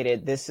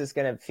regulated, this is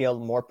going to feel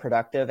more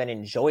productive and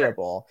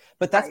enjoyable.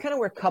 But that's kind of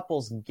where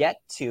couples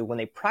get to when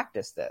they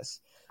practice this.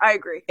 I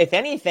agree. If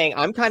anything,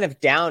 I'm kind of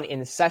down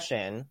in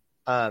session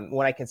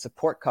when I can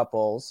support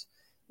couples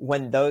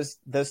when those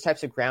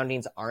types of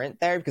groundings aren't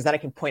there, because then I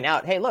can point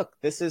out, hey, look,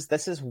 this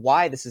is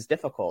why this is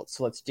difficult.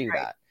 So let's do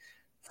that.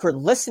 For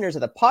listeners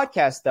of the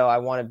podcast, though, I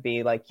want to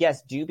be like,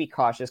 yes, do be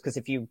cautious, because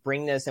if you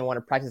bring this and want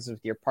to practice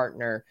with your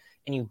partner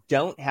and you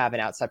don't have an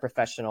outside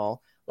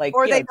professional, like,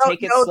 or they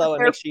take it slow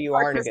and make sure you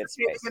are in a good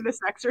space. In this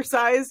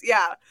exercise.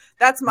 Yeah.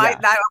 That's that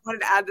I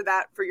wanted to add to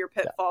that for your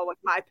pitfall. Like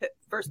my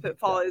first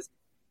pitfall is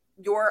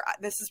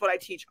this is what I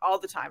teach all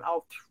the time.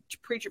 I'll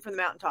preach it from the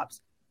mountaintops.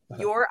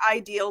 Your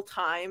ideal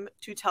time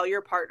to tell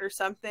your partner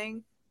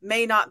something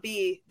may not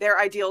be their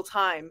ideal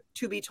time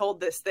to be told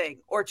this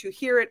thing or to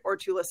hear it or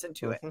to listen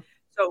to it.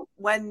 So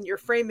when you're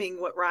framing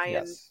what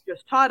Ryan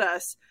just taught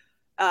us,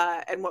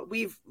 and what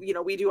we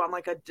do on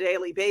like a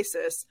daily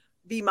basis,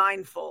 be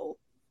mindful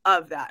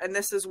of that. And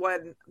this is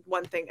one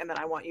thing, and then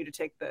I want you to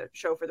take the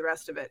show for the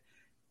rest of it.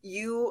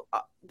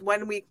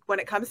 When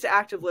it comes to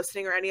active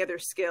listening or any other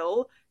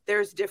skill,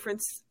 there's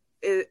different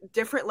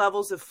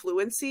levels of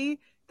fluency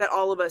that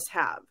all of us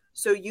have.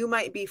 So you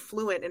might be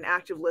fluent in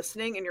active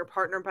listening and your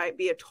partner might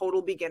be a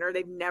total beginner.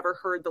 They've never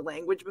heard the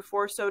language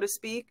before, so to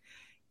speak.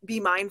 be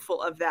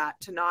mindful of that,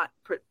 to not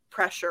put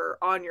pressure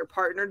on your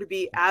partner to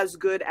be as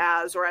good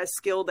as or as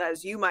skilled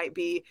as you might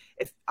be.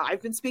 If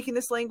I've been speaking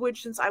this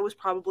language since I was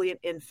probably an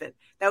infant,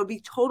 that would be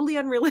totally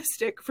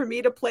unrealistic for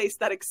me to place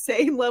that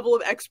same level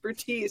of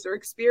expertise or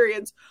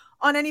experience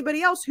on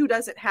anybody else who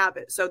doesn't have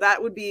it. So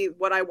that would be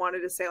what I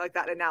wanted to say, like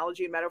that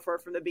analogy and metaphor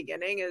from the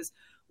beginning, is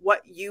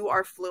what you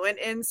are fluent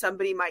in,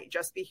 somebody might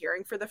just be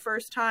hearing for the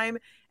first time.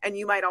 And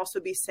you might also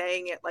be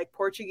saying it, like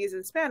Portuguese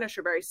and Spanish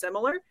are very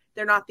similar.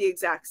 They're not the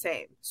exact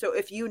same. So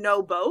if you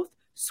know both,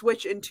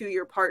 switch into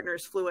your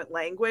partner's fluent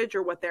language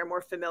or what they're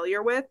more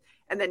familiar with,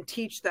 and then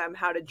teach them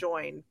how to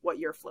join what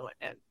you're fluent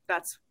in.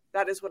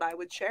 That is what I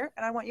would share.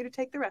 And I want you to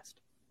take the rest.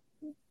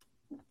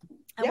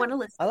 I want to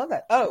listen. I love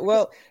that. Oh,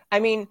 well, I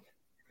mean,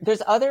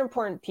 there's other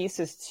important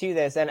pieces to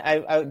this, and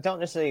I don't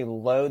necessarily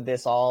load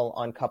this all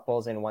on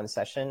couples in one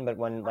session, but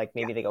when like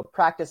maybe they go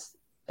practice,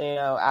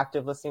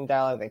 active listening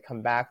dialogue, they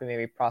come back and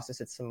maybe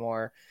process it some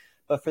more.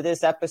 But for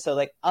this episode,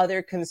 like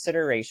other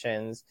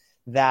considerations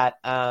that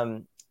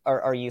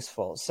are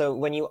useful. So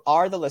when you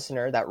are the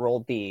listener, that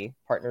role B,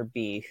 partner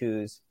B,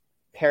 who's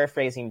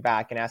paraphrasing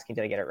back and asking,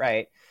 did I get it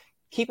right?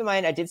 Keep in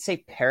mind, I did say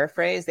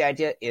paraphrase. The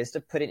idea is to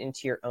put it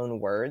into your own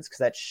words because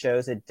that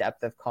shows a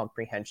depth of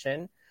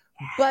comprehension.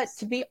 Yes. But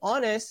to be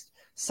honest,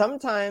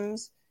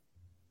 sometimes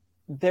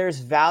there's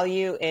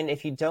value in,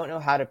 if you don't know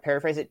how to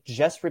paraphrase it,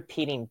 just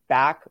repeating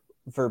back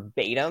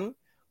verbatim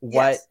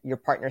what your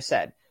partner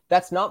said.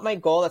 That's not my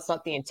goal. That's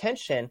not the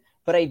intention.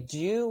 But I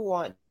do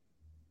want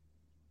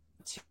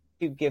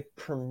to give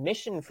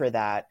permission for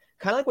that.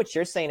 Kind of like what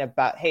you're saying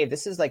about, hey,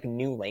 this is like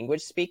new language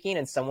speaking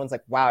and someone's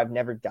like, wow, I've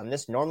never done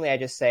this. Normally I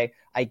just say,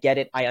 I get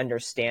it. I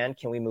understand.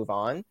 Can we move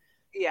on?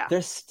 Yeah.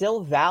 There's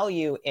still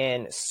value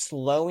in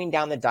slowing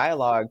down the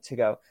dialogue to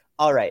go,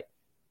 all right,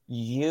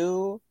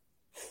 you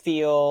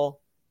feel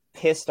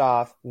pissed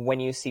off when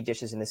you see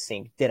dishes in the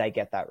sink. Did I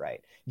get that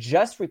right?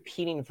 Just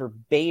repeating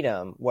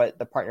verbatim what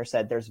the partner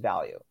said, there's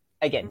value.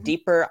 Again,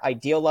 deeper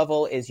ideal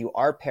level is you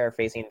are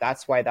paraphrasing.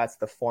 That's why that's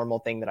the formal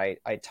thing that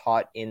I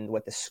taught in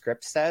what the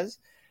script says.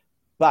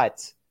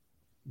 But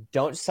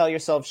don't sell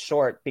yourself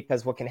short,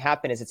 because what can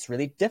happen is it's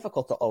really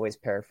difficult to always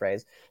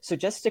paraphrase. So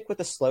just stick with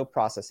the slow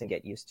process and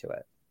get used to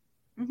it.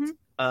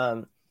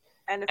 And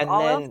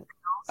then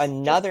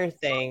another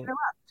thing.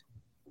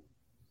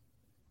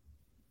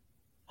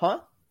 Huh?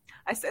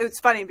 I said, it's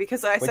funny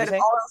because I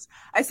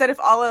said if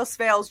all else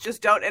fails,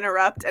 just don't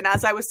interrupt. And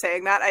as I was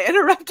saying that, I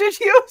interrupted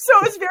you, so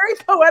it was very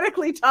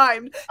poetically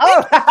timed.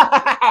 Oh,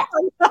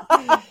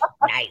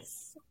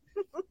 nice.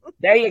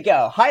 There you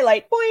go.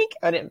 Highlight, boink.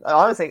 And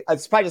honestly,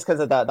 it's probably just because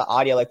of the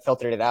audio like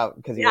filtered it out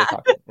because you were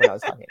talking when I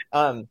was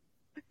talking.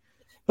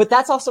 But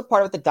that's also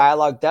part of what the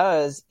dialogue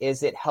does,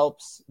 is it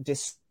helps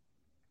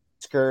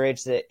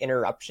discourage the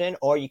interruption,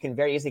 or you can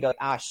very easily go,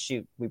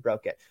 shoot, we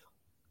broke it.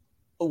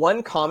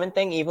 One common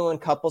thing, even when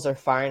couples are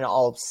firing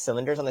all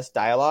cylinders on this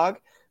dialogue,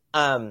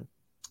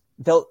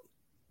 they'll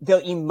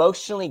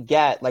emotionally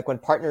get, like when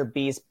partner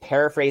B is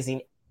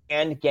paraphrasing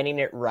and getting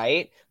it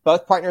right,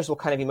 both partners will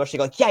kind of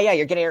emotionally go, yeah,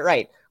 you're getting it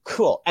right.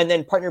 Cool. And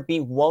then partner B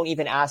won't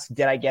even ask,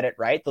 did I get it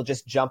right? They'll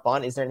just jump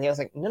on. Is there anything else?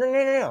 Like,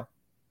 no.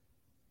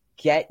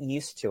 Get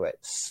used to it.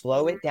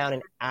 Slow it down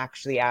and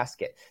actually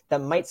ask it. That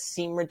might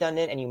seem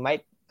redundant, and you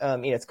might,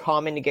 it's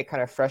common to get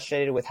kind of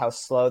frustrated with how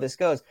slow this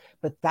goes,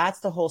 but that's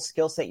the whole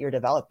skill set you're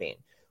developing.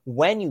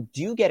 When you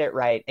do get it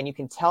right, and you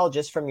can tell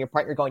just from your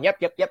partner going,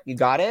 yep, you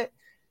got it,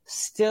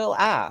 still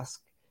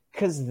ask,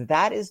 because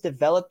that is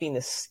developing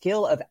the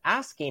skill of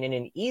asking in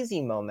an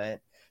easy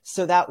moment,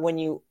 so that when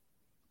you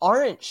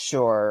aren't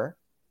sure,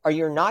 or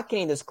you're not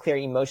getting those clear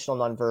emotional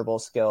nonverbal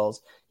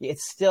skills,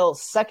 it's still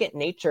second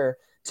nature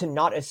to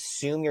not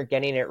assume you're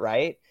getting it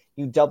right.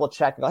 You double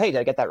check and go, hey, did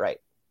I get that right?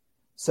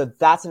 So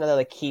that's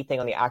another key thing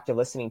on the active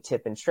listening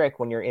tip and trick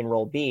when you're in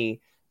role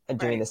B and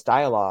doing this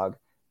dialogue.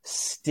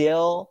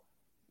 Still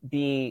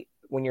be,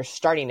 when you're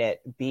starting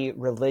it, be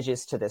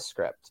religious to this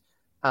script.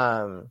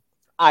 I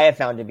have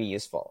found to be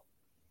useful.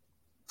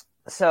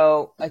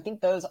 So I think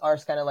those are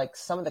kind of like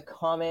some of the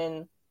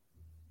common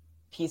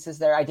pieces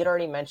there. I did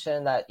already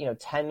mention that,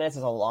 10 minutes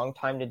is a long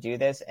time to do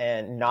this,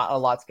 and not a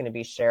lot's going to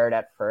be shared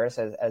at first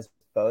as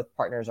both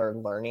partners are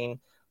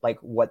learning like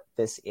what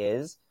this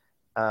is.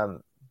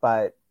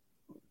 But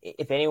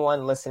if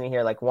anyone listening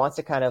here wants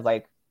to kind of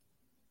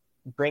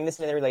bring this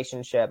into the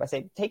relationship, I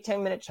say take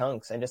 10-minute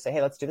chunks and just say,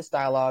 hey, let's do this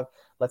dialogue.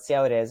 Let's see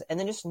how it is. And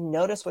then just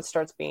notice what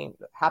starts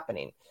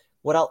happening.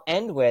 What I'll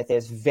end with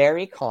is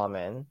very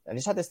common. I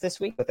just had this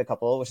week with a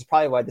couple, which is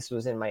probably why this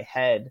was in my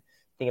head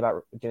thinking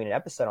about doing an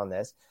episode on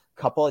this.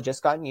 Couple had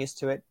just gotten used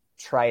to it,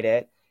 tried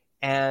it,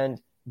 and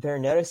they're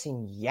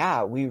noticing,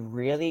 we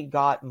really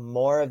got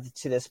more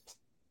to this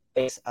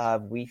place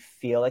of we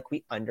feel like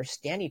we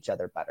understand each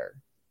other better.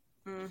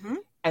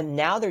 And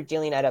now they're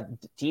dealing at a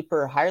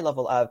deeper, higher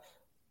level of,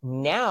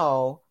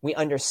 now we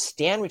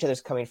understand where each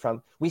other's coming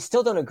from. We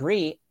still don't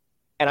agree.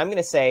 And I'm going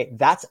to say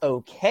that's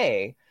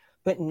okay.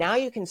 But now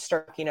you can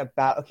start talking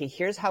about, okay,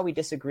 here's how we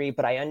disagree,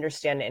 but I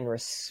understand and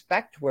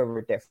respect where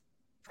we're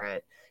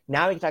different.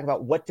 Now we can talk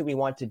about what do we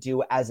want to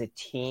do as a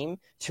team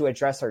to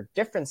address our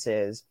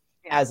differences,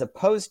 as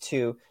opposed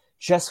to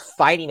just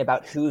fighting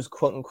about who's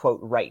quote unquote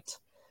right.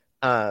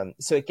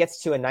 So it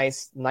gets to a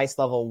nice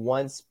level.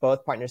 Once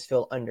both partners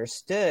feel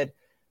understood,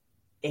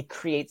 it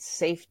creates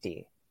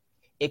safety.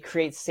 It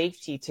creates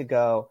safety to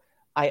go,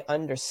 I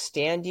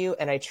understand you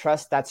and I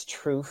trust that's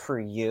true for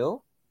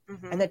you.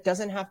 Mm-hmm. And that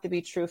doesn't have to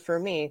be true for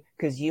me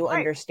because you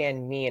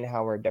understand me and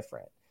how we're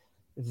different.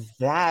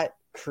 That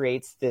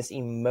creates this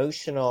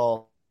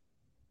emotional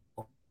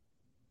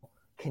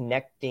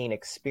connecting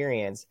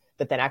experience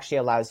that then actually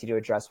allows you to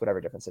address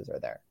whatever differences are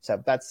there.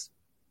 So that's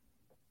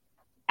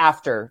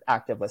after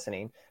active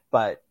listening.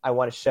 But I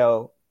want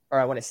to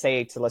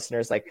say to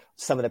listeners, like,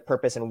 some of the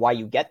purpose and why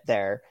you get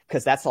there,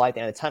 because that's the light at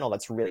the end of the tunnel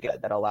that's really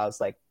good, that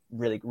allows like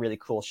really, really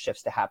cool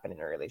shifts to happen in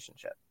a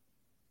relationship.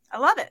 I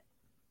love it.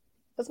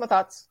 That's my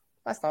thoughts.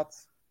 My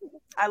thoughts.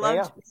 I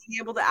loved being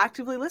able to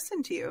actively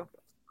listen to you.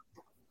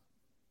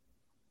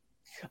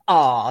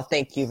 Oh,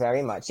 thank you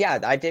very much. Yeah,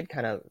 I did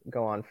kind of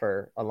go on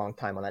for a long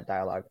time on that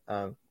dialogue.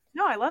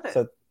 No, I love it.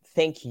 So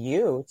thank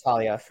you,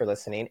 Talia, for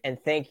listening. And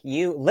thank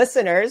you,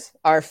 listeners,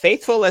 our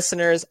faithful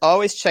listeners,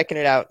 always checking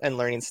it out and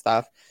learning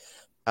stuff.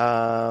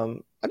 I'd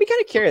be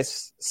kind of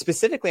curious,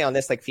 specifically on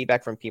this, like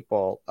feedback from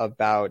people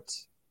about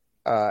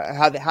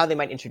how they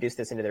might introduce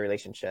this into their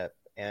relationship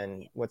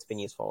and what's been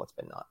useful, what's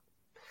been not.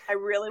 I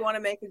really want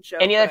to make a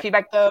joke. Any other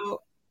feedback,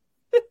 though?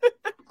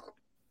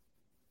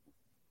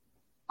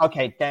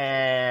 Okay,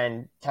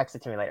 then text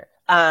it to me later.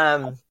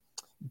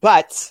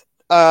 But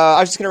I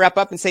was just going to wrap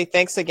up and say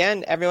thanks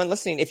again, everyone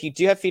listening. If you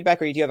do have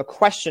feedback or you do have a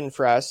question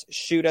for us,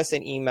 shoot us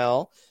an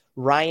email,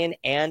 Ryan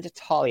and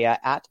Talia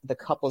at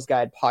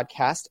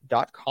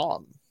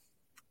thecouplesguidepodcast.com.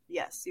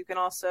 Yes, you can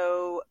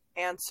also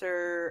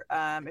answer,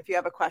 if you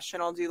have a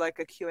question, I'll do like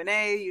a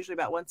Q&A, usually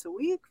about once a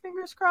week,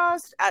 fingers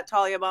crossed, at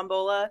Talia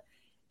Bombola.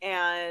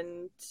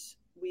 And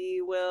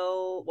you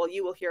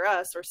will hear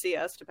us or see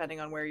us, depending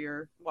on where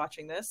you're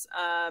watching this.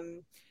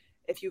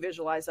 If you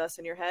visualize us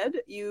in your head,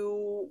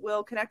 you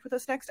will connect with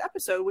us next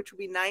episode, which will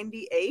be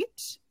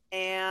 98.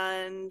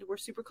 And we're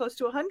super close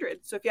to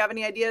 100. So if you have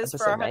any ideas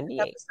for our 100th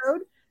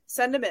episode,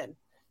 send them in.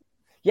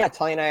 Yeah,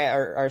 Talia and I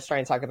are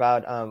starting to talk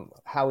about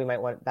how we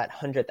might want that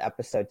 100th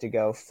episode to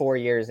go 4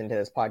 years into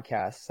this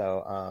podcast.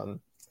 So,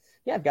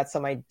 I've got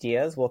some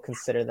ideas. We'll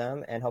consider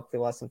them, and hopefully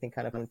we'll have something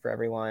kind of fun for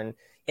everyone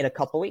in a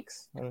couple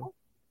weeks when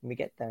we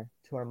get there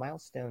to our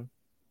milestone.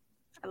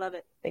 I love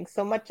it. Thanks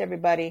so much,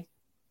 everybody.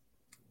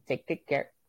 Take good care.